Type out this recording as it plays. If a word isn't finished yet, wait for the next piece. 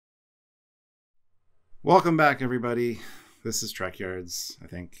Welcome back, everybody. This is Trekyards. I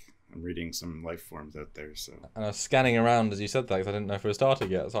think I'm reading some life forms out there. So, And I was scanning around as you said that because I didn't know if it was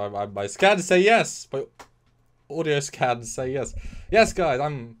started yet. So I scanned to say yes. My audio scanned to say yes. Yes, guys,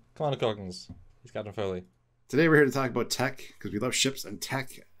 I'm Commander Coggins. He's Captain Foley. today we're here to talk about tech because we love ships and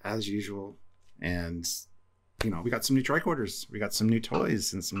tech as usual. And we got some new tricorders, we got some new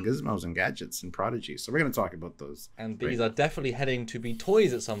toys, and some gizmos and gadgets and Prodigy. So we're going to talk about those. And these are definitely heading to be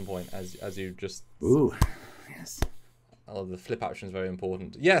toys at some point, as you just. Ooh, yes. Oh, the flip action is very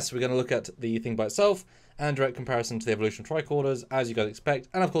important. Yes, we're going to look at the thing by itself and direct comparison to the evolution of tricorders, as you guys expect,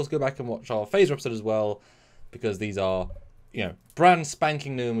 and of course go back and watch our phaser episode as well, because these are, brand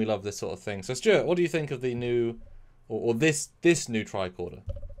spanking new, and we love this sort of thing. So, Stuart, what do you think of the new, or this new tricorder?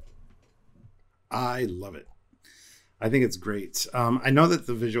 I love it. I think it's great. I know that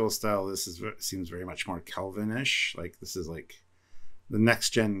the visual style seems very much more Kelvin-ish. Like this is like the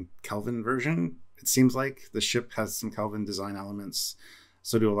next gen Kelvin version. It seems like the ship has some Kelvin design elements.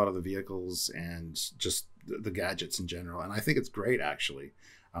 So do a lot of the vehicles and just the gadgets in general. And I think it's great, actually.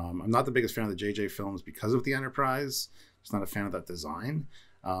 I'm not the biggest fan of the JJ films because of the Enterprise. Just not a fan of that design.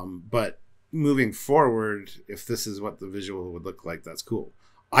 But moving forward, if this is what the visual would look like, that's cool.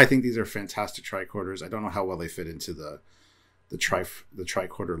 I think these are fantastic tricorders. I don't know how well they fit into the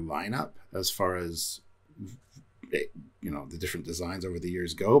tricorder lineup as far as the different designs over the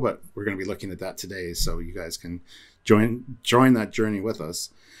years go, but we're going to be looking at that today, so you guys can join that journey with us.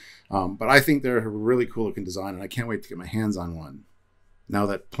 But I think they're a really cool looking design, and I can't wait to get my hands on one. Now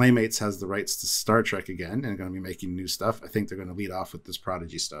that Playmates has the rights to Star Trek again and going to be making new stuff, I think they're going to lead off with this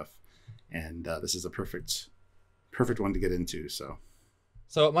Prodigy stuff, and this is a perfect one to get into. So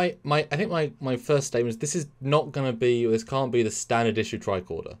I think my first statement is this can't be the standard issue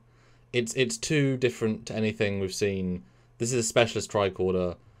tricorder. It's too different to anything we've seen. This is a specialist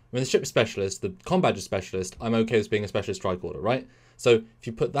tricorder. I mean, the ship's specialist, the combat is specialist. I'm okay with being a specialist tricorder, right? So if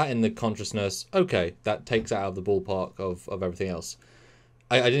you put that in the consciousness, okay, that takes it out of the ballpark of everything else.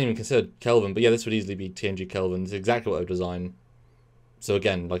 I didn't even consider Kelvin, but yeah, this would easily be TNG Kelvin. It's exactly what I've designed. So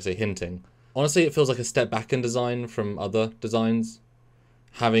again, like I say, hinting. Honestly, it feels like a step back in design from other designs.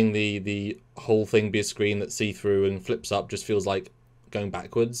 Having the whole thing be a screen that's see-through and flips up just feels like going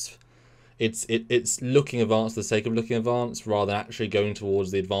backwards. It's looking advanced for the sake of looking advanced rather than actually going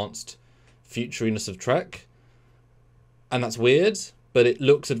towards the advanced futuriness of Trek. And that's weird, but it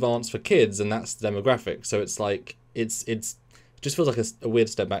looks advanced for kids, and that's the demographic. So it's like it just feels like a weird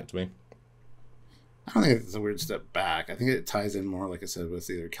step back to me. I don't think it's a weird step back. I think it ties in more, like I said, with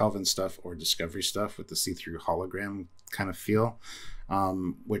either Kelvin stuff or Discovery stuff with the see-through hologram kind of feel,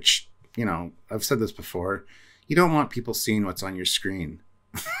 which, I've said this before. You don't want people seeing what's on your screen.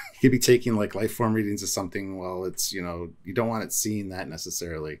 You could be taking like life form readings of something while it's, you don't want it seeing that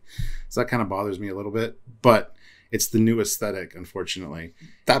necessarily. So that kind of bothers me a little bit, but it's the new aesthetic, unfortunately.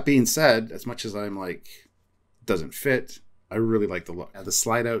 That being said, as much as I'm like, doesn't fit, I really like the look. The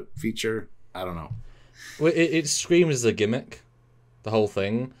slide out feature, I don't know. Well, it screams as a gimmick, the whole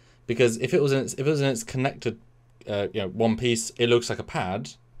thing, because if it was in its connected, one piece, it looks like a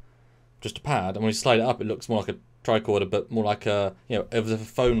pad, just a pad, and when you slide it up, it looks more like a tricorder, but more like if a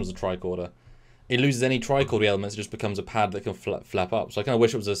phone was a tricorder. It loses any tricorder elements; it just becomes a pad that can flap up. So I kind of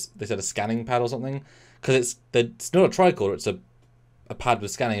wish it was they said a scanning pad or something, because it's not a tricorder; it's a pad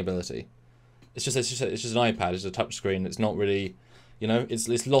with scanning ability. It's just an iPad. It's a touch screen. It's not really.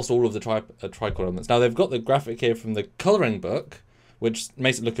 It's lost all of the tricorder elements. Now, they've got the graphic here from the colouring book, which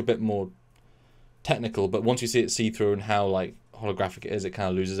makes it look a bit more technical, but once you see it see-through and how, holographic it is, it kind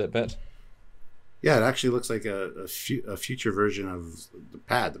of loses it a bit. Yeah, it actually looks like a future version of the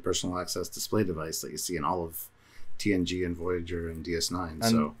pad, the personal access display device that you see in all of TNG and Voyager and DS9. And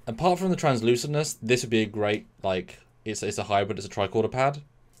so, apart from the translucentness, this would be a great, it's a hybrid, it's a tricorder pad.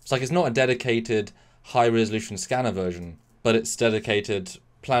 It's not a dedicated high-resolution scanner version, but it's dedicated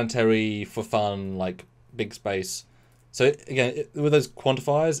planetary for fun, big space. So again, with those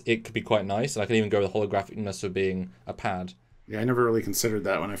quantifiers, it could be quite nice, and I can even go with the holographicness of being a pad. Yeah, I never really considered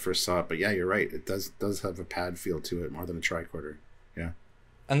that when I first saw it, but yeah, you're right. It does have a pad feel to it more than a tricorder. Yeah.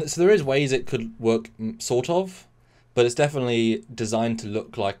 And so there is ways it could work, sort of, but it's definitely designed to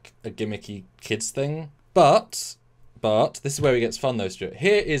look like a gimmicky kids thing. But this is where it gets fun though, Stuart.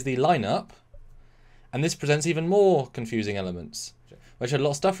 Here is the lineup. And this presents even more confusing elements, which had a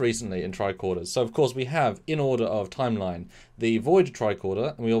lot of stuff recently in tricorders. So, of course, we have, in order of timeline, the Voyager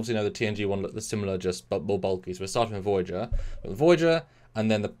tricorder, and we obviously know the TNG one looked similar, just but more bulky. So we're starting with Voyager, and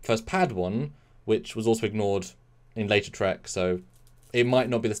then the first pad one, which was also ignored in later Trek. So it might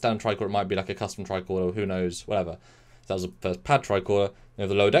not be the standard tricorder, it might be like a custom tricorder, who knows, whatever. So that was the first pad tricorder. Then We have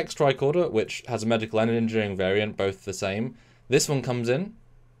the Low Dex Tricorder, which has a medical and an engineering variant, both the same. This one comes in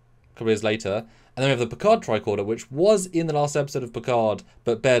a couple of years later. And then we have the Picard Tricorder, which was in the last episode of Picard,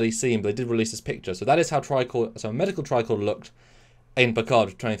 but barely seen, but they did release this picture. So that is how a medical Tricorder looked in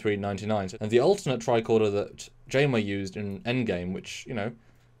Picard for 2399. And the alternate Tricorder that Janeway used in Endgame, which, you know,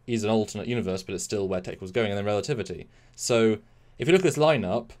 is an alternate universe, but it's still where tech was going, and then Relativity. So if you look at this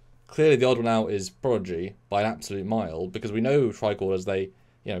lineup, clearly the odd one out is Prodigy by an absolute mile, because we know Tricorders,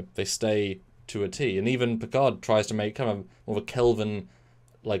 they stay to a T, and even Picard tries to make kind of more of a Kelvin,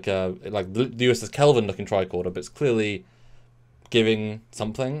 like the USS Kelvin looking Tricorder, but it's clearly giving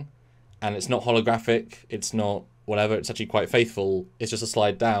something, and it's not holographic, it's not whatever, it's actually quite faithful. It's just a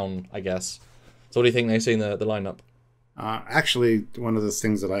slide down, I guess. So what do you think they see in the lineup? Actually, one of the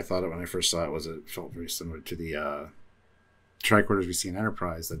things that I thought of when I first saw it was it felt very similar to the Tricorders we see in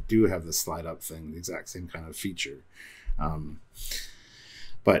Enterprise that do have the slide up thing, the exact same kind of feature.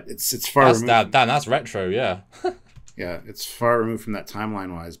 But it's far removed. That's retro, yeah. Yeah, it's far removed from that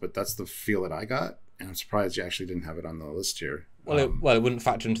timeline wise, but that's the feel that I got, and I'm surprised you actually didn't have it on the list here. Well, it wouldn't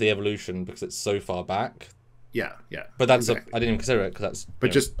factor into the evolution because it's so far back. Yeah. But that's exactly. I didn't even consider it because that's.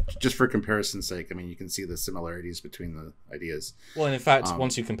 But just for comparison's sake, I mean, you can see the similarities between the ideas. Well, and in fact,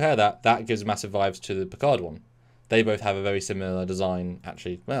 once you compare that gives massive vibes to the Picard one. They both have a very similar design,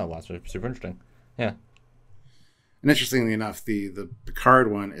 actually. Well, that's super interesting. Yeah. And interestingly enough, the Picard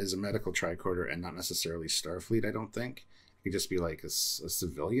one is a medical tricorder and not necessarily Starfleet, I don't think. It could just be like a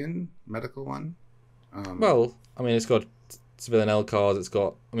civilian medical one. Well, I mean, it's got civilian LCARs, it's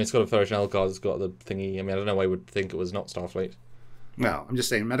got a Federation LCARs, it's got the thingy. I mean, I don't know why I would think it was not Starfleet. Well, I'm just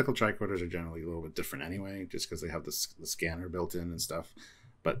saying medical tricorders are generally a little bit different anyway, just because they have the scanner built in and stuff.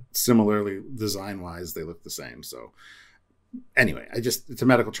 But similarly, design-wise, they look the same. So anyway, it's a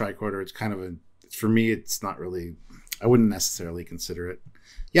medical tricorder. It's kind of for me, it's not really, I wouldn't necessarily consider it.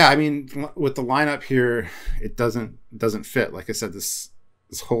 Yeah, I mean, with the lineup here, it doesn't fit. Like I said, this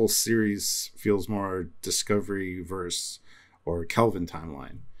whole series feels more Discovery verse or Kelvin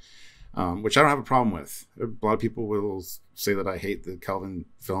timeline, which I don't have a problem with. A lot of people will say that I hate the Kelvin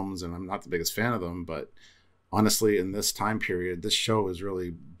films, and I'm not the biggest fan of them, but honestly, in this time period, this show is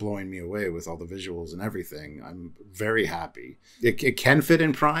really blowing me away with all the visuals and everything. I'm very happy. It can fit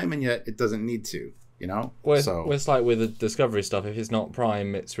in Prime, and yet it doesn't need to, you know? Well, it's like with the Discovery stuff, if it's not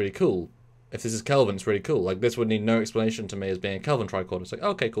Prime, it's really cool. If this is Kelvin, it's really cool. Like, this would need no explanation to me as being a Kelvin tricorder. It's like,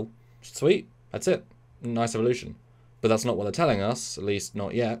 okay, cool. Sweet. That's it. Nice evolution. But that's not what they're telling us, at least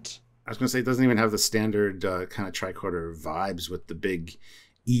not yet. I was going to say, it doesn't even have the standard kind of tricorder vibes with the big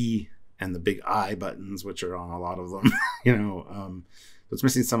E and the big I buttons, which are on a lot of them, you know. It's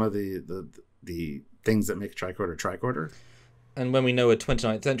missing some of the things that make a tricorder. And when we know a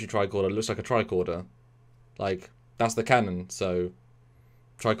 29th century tricorder looks like a tricorder, like, that's the canon, so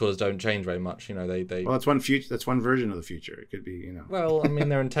tricorders don't change very much, you know. They well, that's one version of the future. It could be, you know. Well, I mean,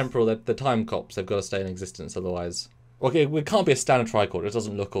 they're intemporal. They're time cops. They've got to stay in existence, otherwise. Okay, it can't be a standard tricorder. It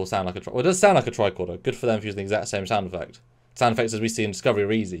doesn't look or sound like a tricorder. Well, it does sound like a tricorder. Good for them for using the exact same sound effect. Sound effects as we see in Discovery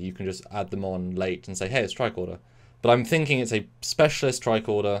are easy. You can just add them on late and say, hey, it's tricorder. But I'm thinking it's a specialist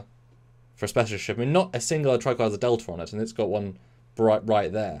tricorder for a specialist ship. I mean, not a single tricorder has a delta on it, and it's got one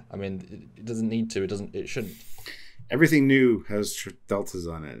right there. I mean, it doesn't need to. It shouldn't. Everything new has deltas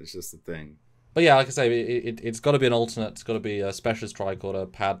on it. It's just the thing. But yeah, like I say, it's got to be an alternate. It's got to be a specialist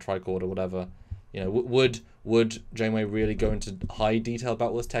tricorder, pad tricorder, whatever. You know, would Janeway really go into high detail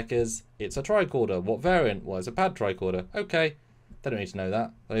about what this tech is? It's a tricorder. What variant was a pad tricorder? Okay, they don't need to know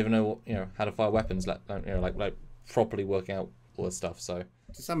that. They don't even know what, you know, how to fire weapons. Like properly working out all this stuff. So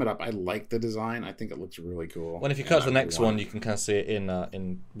to sum it up, I like the design. I think it looks really cool. Well, if you cut to the next one, you can kind of see it in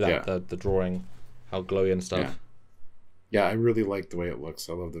the drawing, how glowy and stuff. Yeah, I really like the way it looks.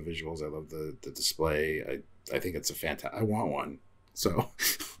 I love the visuals. I love the display. I think it's a fantastic. I want one. So.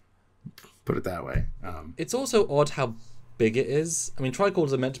 Put it that way. It's also odd how big it is. I mean,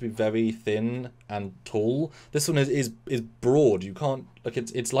 tricorders are meant to be very thin and tall. This one is broad. You can't like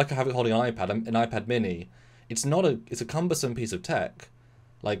it's like holding an iPad, an iPad Mini. It's a cumbersome piece of tech,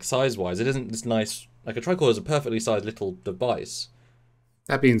 like size wise. It isn't this nice. Like a tricorder is a perfectly sized little device.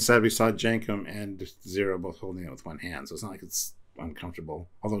 That being said, we saw Jankum and Zero both holding it with one hand, so it's not like it's uncomfortable.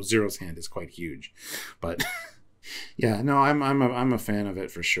 Although Zero's hand is quite huge, but. Yeah, no, I'm a fan of it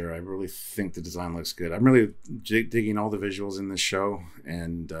for sure. I really think the design looks good. I'm really digging all the visuals in this show,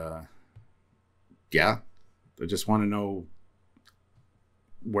 and yeah, I just want to know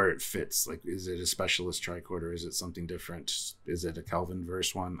where it fits. Like, is it a specialist tricorder? Is it something different? Is it a Kelvin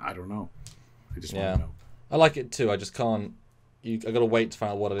verse one? I don't know. I just want to know. I like it too. I just can't. I gotta wait to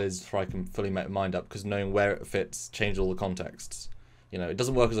find out what it is before I can fully make my mind up, because knowing where it fits changes all the contexts. You know, it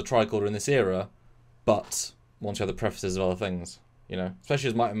doesn't work as a tricorder in this era, but once you have the prefaces of other things, you know, especially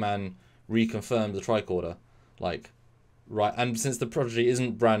as Might and Man reconfirmed the tricorder, like, right, and since the Prodigy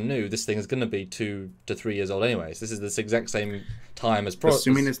isn't brand new, this thing is going to be 2 to 3 years old anyways. This is this exact same time as Prodigy.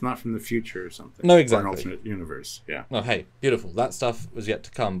 Assuming it's not from the future or something. No, exactly. Or an alternate universe, yeah. No, hey, beautiful. That stuff was yet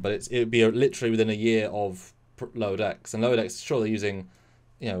to come, but it would be literally within a year of Lower Decks. And Lower Decks, sure, they're using,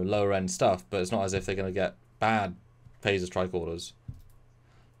 you know, lower end stuff, but it's not as if they're going to get bad phases tricorders.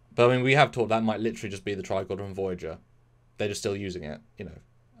 But I mean, we have talked that might literally just be the tricorder from Voyager. They're just still using it, you know.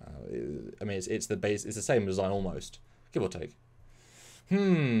 I mean, it's the base. It's the same design almost, give or take.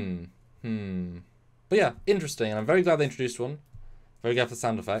 But yeah, interesting. And I'm very glad they introduced one. Very glad for the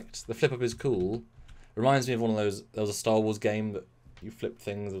sound effect. The flip up is cool. Reminds me of one of those. There was a Star Wars game that you flip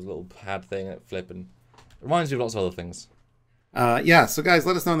things. There was a little pad thing and it flip, and it reminds me of lots of other things. Yeah, so guys,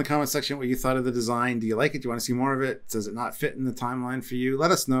 let us know in the comment section what you thought of the design. Do you like it? Do you want to see more of it? Does it not fit in the timeline for you?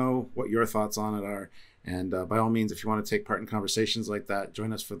 Let us know what your thoughts on it are. And by all means, if you want to take part in conversations like that,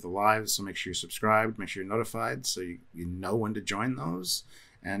 join us for the lives. So make sure you're subscribed, make sure you're notified so you know when to join those.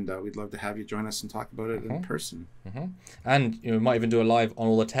 And we'd love to have you join us and talk about it in person. And you know, we might even do a live on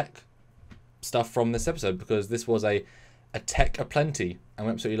all the tech stuff from this episode, because this was a tech aplenty. And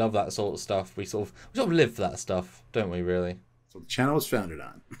we absolutely love that sort of stuff. We sort of live for that stuff, don't we, really? So the channel was founded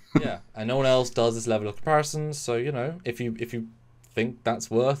on. Yeah, and no one else does this level of comparisons. So, you know, if you think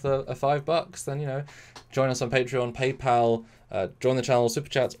that's worth a $5, then, you know, join us on Patreon, PayPal, join the channel, super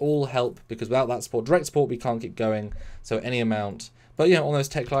chats, all help, because without that support, direct support, we can't keep going. So any amount. But, you know, on those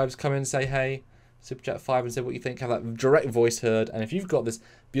tech lives, come in, say hey, super chat 5 and say what you think, have that direct voice heard. And if you've got this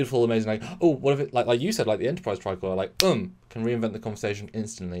beautiful, amazing, like, oh, what if it, like you said, like the Enterprise tricorder, like, can reinvent the conversation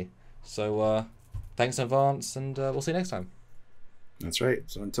instantly. So thanks in advance, and we'll see you next time. That's right.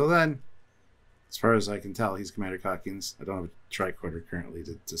 So until then, as far as I can tell, he's Commander Calkins. I don't have a tricorder currently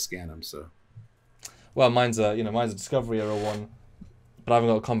to scan him, so. Well, mine's a Discovery era one, but I haven't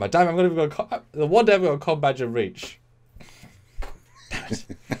got a combat. Damn, I'm gonna go. The one day I've got a combat badge of reach. Damn it.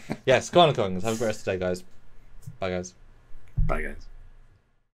 Yes, go on, Have a great rest of the day, guys. Bye, guys. Bye, guys.